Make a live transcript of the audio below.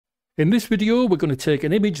In this video, we're going to take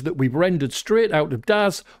an image that we've rendered straight out of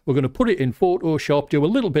Daz, we're going to put it in Photoshop, do a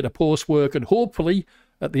little bit of post work, and hopefully,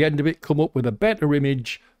 at the end of it, come up with a better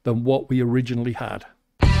image than what we originally had.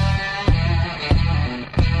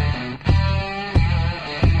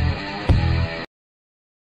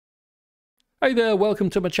 Hi there, welcome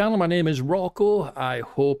to my channel. My name is Rocco. I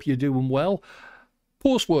hope you're doing well.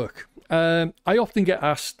 Post work. I often get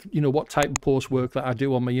asked, what type of post work that I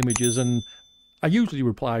do on my images, and I usually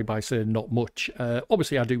reply by saying not much.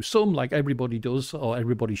 Obviously, I do some, like everybody does, or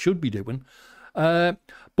everybody should be doing. But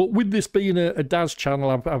with this being a Daz channel,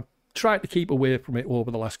 I've tried to keep away from it over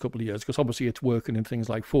the last couple of years, because obviously it's working in things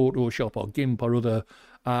like Photoshop or GIMP or other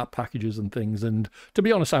art packages and things. And to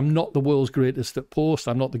be honest, I'm not the world's greatest at post.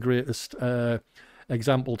 I'm not the greatest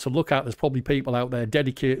example to look at. There's probably people out there,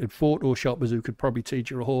 dedicated Photoshoppers, who could probably teach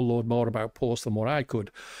you a whole load more about post than what I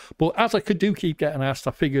could. But as I do keep getting asked,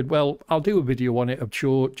 I figured, well, I'll do a video on it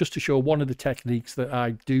just to show one of the techniques that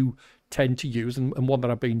I do tend to use, and one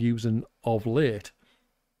that I've been using of late.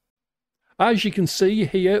 As you can see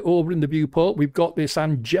here over in the viewport, we've got this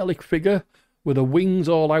angelic figure with her wings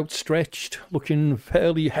all outstretched, looking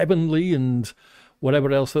fairly heavenly and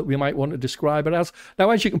whatever else that we might want to describe it as.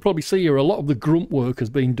 Now, as you can probably see here, a lot of the grunt work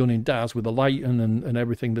has been done in Daz with the lighting and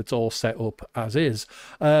everything that's all set up as is.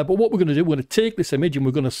 But what we're going to do, we're going to take this image and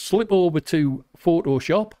we're going to slip over to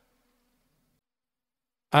Photoshop.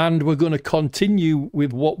 And we're going to continue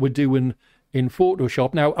with what we're doing in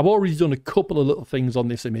Photoshop. Now, I've already done a couple of little things on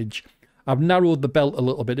this image. I've narrowed the belt a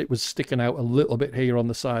little bit. It was sticking out a little bit here on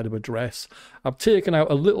the side of a dress. I've taken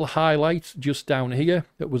out a little highlight just down here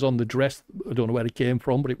that was on the dress. I don't know where it came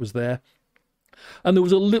from, but it was there. And there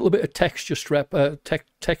was a little bit of texture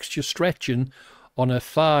stretching on her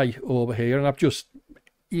thigh over here. And I've just,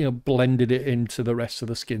 blended it into the rest of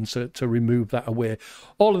the skin to remove that away.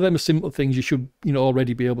 All of them are simple things. You should,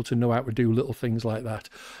 already be able to know how to do little things like that.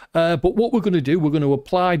 But what we're going to do, we're going to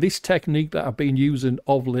apply this technique that I've been using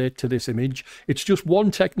of late to this image. It's just one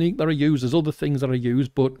technique that I use. There's other things that I use,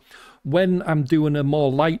 but when I'm doing a more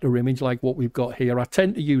lighter image like what we've got here, I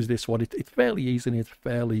tend to use this one. It's fairly easy and it's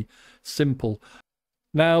fairly simple.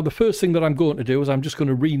 Now, the first thing that I'm going to do is I'm just going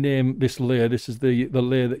to rename this layer. This is the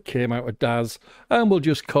layer that came out of Daz, and we'll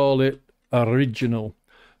just call it Original,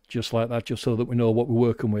 just like that, just so that we know what we're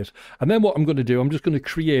working with. And then what I'm going to do, I'm just going to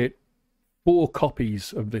create 4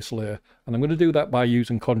 copies of this layer, and I'm going to do that by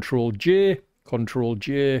using Control-J,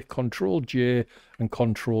 Control-J, Control-J, and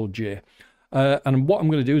Control-J. And what I'm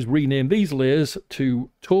going to do is rename these layers to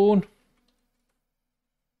Tone,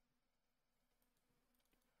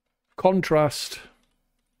 Contrast,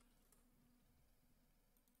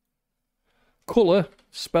 Colour,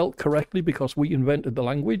 spelt correctly because we invented the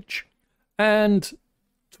language, and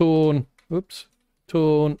Tone,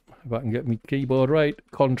 Tone, if I can get my keyboard right,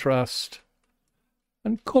 Contrast,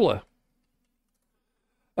 and Colour.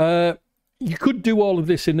 You could do all of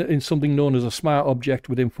this in something known as a smart object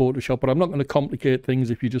within Photoshop, but I'm not going to complicate things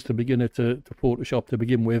if you're just a beginner to Photoshop to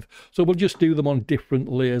begin with. So we'll just do them on different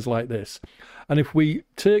layers like this. And if we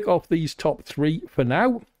take off these top 3 for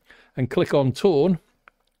now and click on Tone,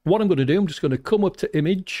 what I'm going to do, I'm just going to come up to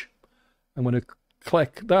Image. I'm going to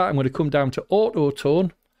click that. I'm going to come down to Auto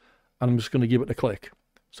Tone, and I'm just going to give it a click.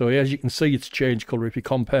 So as you can see, it's changed colour. If you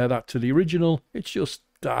compare that to the original, it's just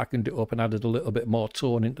darkened it up and added a little bit more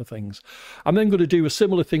tone into things. I'm then going to do a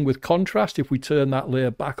similar thing with contrast. If we turn that layer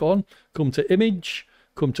back on, come to Image,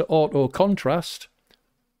 come to Auto Contrast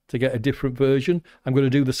to get a different version. I'm going to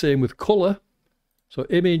do the same with colour. So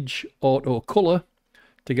Image, Auto Colour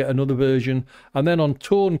to get another version. And then on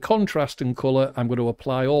Tone, Contrast, and Colour, I'm going to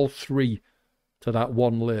apply all 3 to that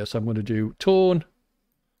one layer. So I'm going to do Tone,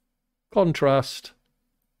 Contrast,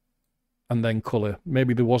 and then Colour.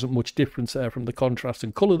 Maybe there wasn't much difference there from the contrast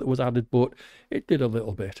and colour that was added, but it did a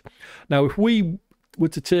little bit. Now, if we were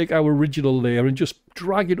to take our original layer and just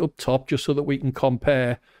drag it up top, just so that we can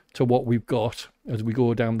compare to what we've got as we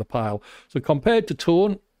go down the pile. So compared to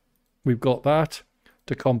Tone, we've got that.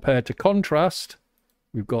 To compare to Contrast,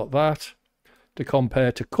 we've got that. To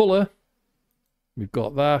compare to Colour, we've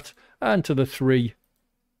got that. And to the 3,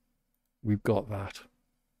 we've got that.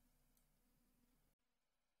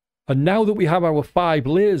 And now that we have our 5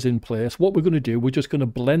 layers in place, what we're going to do, we're just going to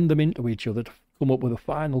blend them into each other to come up with a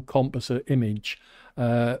final composite image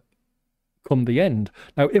come the end.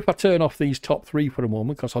 Now, if I turn off these top 3 for a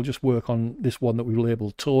moment, because I'll just work on this one that we've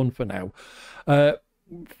labelled Tone for now,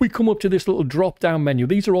 if we come up to this little drop-down menu,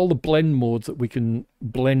 these are all the blend modes that we can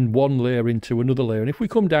blend one layer into another layer. And if we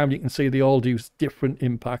come down, you can see they all do different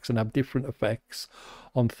impacts and have different effects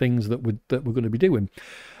on things that we're going to be doing.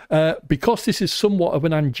 Because this is somewhat of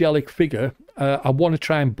an angelic figure, I want to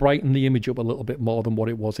try and brighten the image up a little bit more than what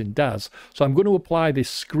it was in Daz. So I'm going to apply this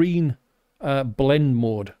screen blend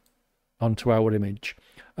mode onto our image.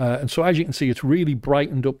 And so as you can see, it's really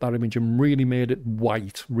brightened up that image and really made it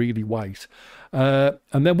white, really white. And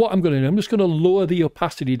then what I'm going to do, I'm just going to lower the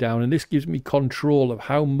opacity down, and this gives me control of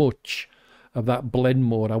how much of that blend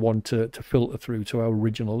mode I want to filter through to our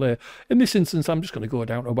original layer. In this instance, I'm just going to go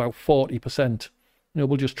down to about 40%. You know,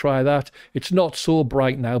 we'll just try that. It's not so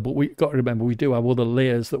bright now, but we've got to remember we do have other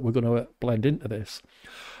layers that we're going to blend into this.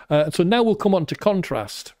 So now we'll come on to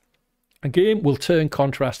contrast. Again, we'll turn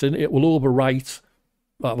contrast in. It will overwrite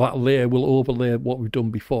that layer, will overlay what we've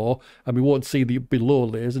done before, and we won't see the below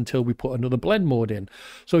layers until we put another blend mode in.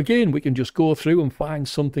 So again, we can just go through and find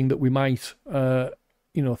something that we might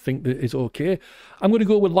you know, think that is okay. I'm going to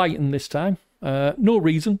go with lighten this time. No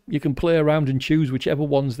reason. You can play around and choose whichever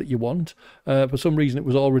ones that you want. For some reason it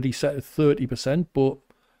was already set at 30%, but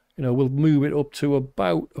you know, we'll move it up to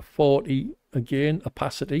about a 40 again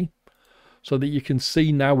opacity, so that you can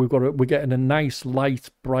see now we're getting a nice light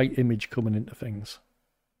bright image coming into things.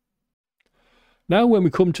 Now when we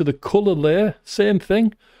come to the color layer, same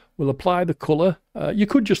thing. We'll apply the color. You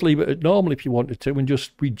could just leave it at normal if you wanted to and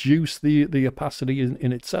just reduce the opacity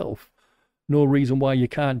in itself. No reason why you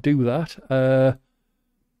can't do that.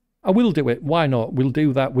 I will do it. Why not? We'll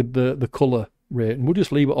do that with the color rate, and we'll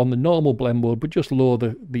just leave it on the normal blend mode, but just lower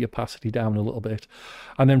the opacity down a little bit.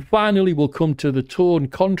 And then finally we'll come to the tone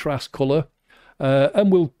contrast color,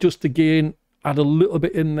 and we'll just again add a little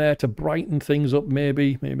bit in there to brighten things up.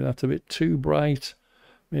 Maybe that's a bit too bright.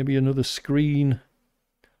 Maybe another screen.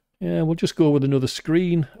 Yeah, we'll just go with another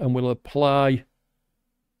screen, and we'll apply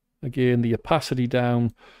again the opacity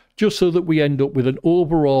down, just so that we end up with an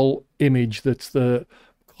overall image that's the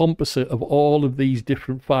composite of all of these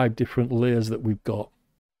 5 different layers that we've got.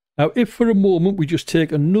 Now, if for a moment we just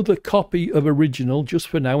take another copy of original just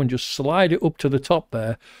for now and just slide it up to the top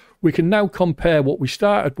there, we can now compare what we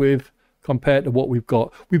started with compared to what we've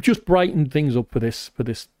got. We've just brightened things up for this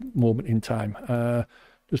moment in time.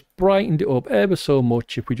 Just brightened it up ever so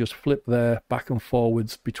much if we just flip there back and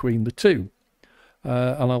forwards between the two.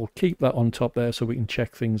 And I'll keep that on top there so we can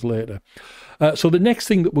check things later. So the next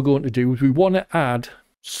thing that we're going to do is we want to add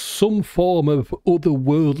some form of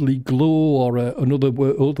otherworldly glow, or another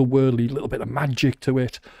otherworldly little bit of magic to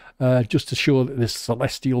it, just to show that this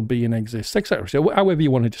celestial being exists, etc. So however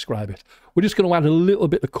you want to describe it. We're just going to add a little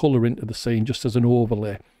bit of colour into the scene just as an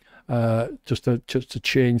overlay. Just to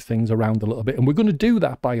change things around a little bit, and we're going to do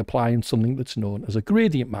that by applying something that's known as a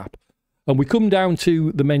gradient map. And we come down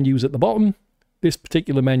to the menus at the bottom, this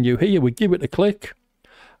particular menu here, we give it a click,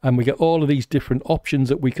 and we get all of these different options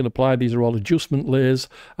that we can apply. These are all adjustment layers,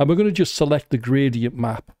 and we're going to just select the gradient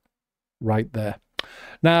map right there.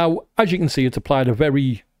 Now, as you can see, it's applied a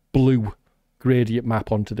very blue gradient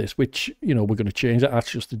map onto this, which, you know, we're going to change that.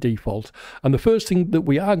 That's just the default. And the first thing that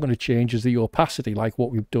we are going to change is the opacity, like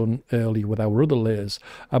what we've done earlier with our other layers.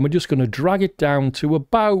 And we're just going to drag it down to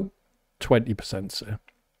about 20%, so.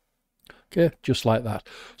 Okay, just like that.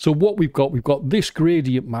 So what we've got this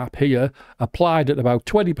gradient map here applied at about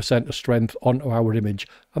 20% of strength onto our image,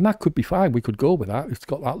 and that could be fine. We could go with that. It's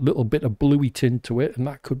got that little bit of bluey tint to it, and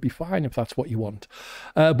that could be fine if that's what you want.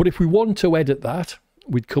 But if we want to edit that,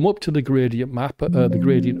 we'd come up to the gradient map, the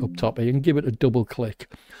gradient up top here, and give it a double click.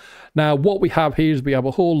 Now, what we have here is we have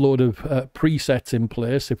a whole load of presets in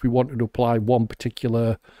place. If we wanted to apply one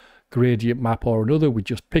particular gradient map or another, we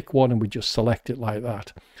just pick one and we just select it like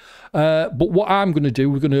that. But what I'm going to do,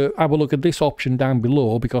 we're going to have a look at this option down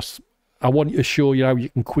below, because I want to show you how you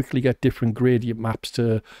can quickly get different gradient maps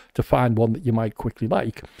to find one that you might quickly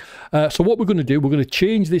like. So what we're going to do, we're going to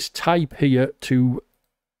change this type here to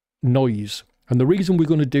noise. And the reason we're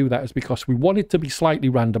going to do that is because we want it to be slightly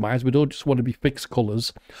randomized. We don't just want to be fixed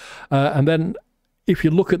colors. And then if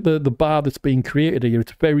you look at the bar that's being created here,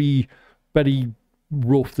 it's very, very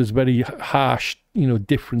rough. There's very harsh, you know,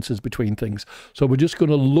 differences between things. So we're just going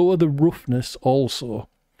to lower the roughness also,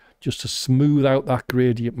 just to smooth out that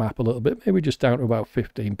gradient map a little bit, maybe just down to about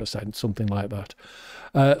 15%, something like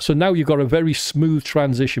that. So now you've got a very smooth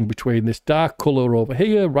transition between this dark colour over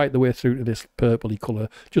here right the way through to this purpley colour,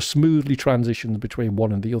 just smoothly transitions between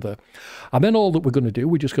one and the other. And then all that we're going to do,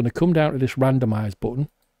 we're just going to come down to this randomise button,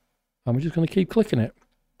 and we're just going to keep clicking it.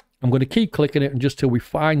 I'm going to keep clicking it just till we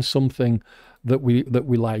find something that we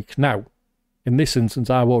like. Now, in this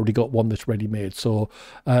instance, I've already got one that's ready made. So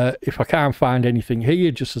if I can't find anything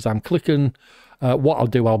here, just as I'm clicking, what I'll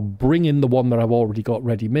do, I'll bring in the one that I've already got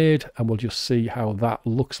ready made, and we'll just see how that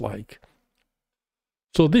looks like.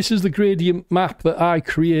 So this is the gradient map that I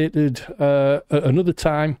created at another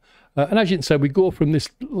time. And as you can see, we go from this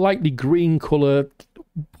lightly green colour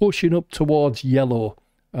pushing up towards yellow,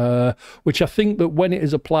 which I think that when it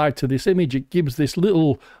is applied to this image, it gives this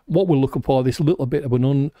little, what we're looking for, this little bit of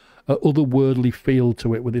an otherworldly feel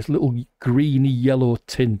to it, with this little greeny yellow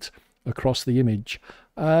tint across the image.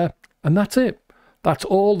 And that's it. That's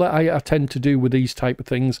all that I tend to do with these type of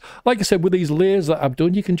things. Like I said, with these layers that I've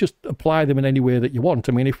done, you can just apply them in any way that you want.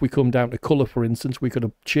 I mean, if we come down to colour, for instance, we could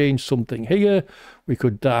have changed something here. We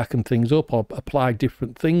could darken things up or apply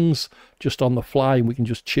different things just on the fly, and we can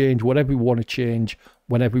just change whatever we want to change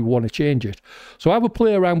whenever we want to change it. So I would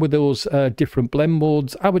play around with those different blend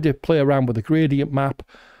modes. I would play around with the gradient map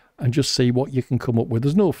and just see what you can come up with.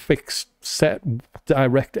 There's no fixed, set,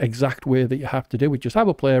 direct, exact way that you have to do it. Just have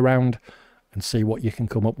a play around and see what you can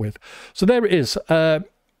come up with. So there it is, a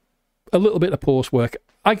little bit of post work.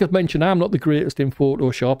 Like I've mentioned, I'm not the greatest in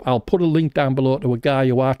Photoshop. I'll put a link down below to a guy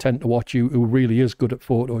who I tend to watch who really is good at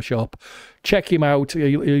Photoshop. Check him out.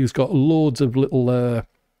 He's got loads of little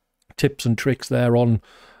tips and tricks there on,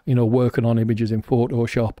 you know, working on images in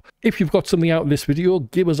Photoshop. If you've got something out of this video,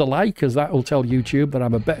 give us a like, as that will tell YouTube that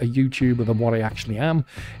I'm a better YouTuber than what I actually am.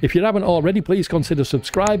 If you haven't already, please consider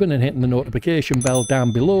subscribing and hitting the notification bell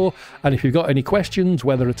down below. And if you've got any questions,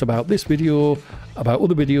 whether it's about this video, about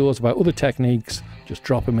other videos, about other techniques, just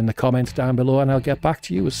drop them in the comments down below and I'll get back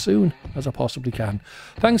to you as soon as I possibly can.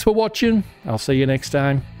 Thanks for watching. I'll see you next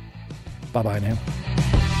time. Bye bye now.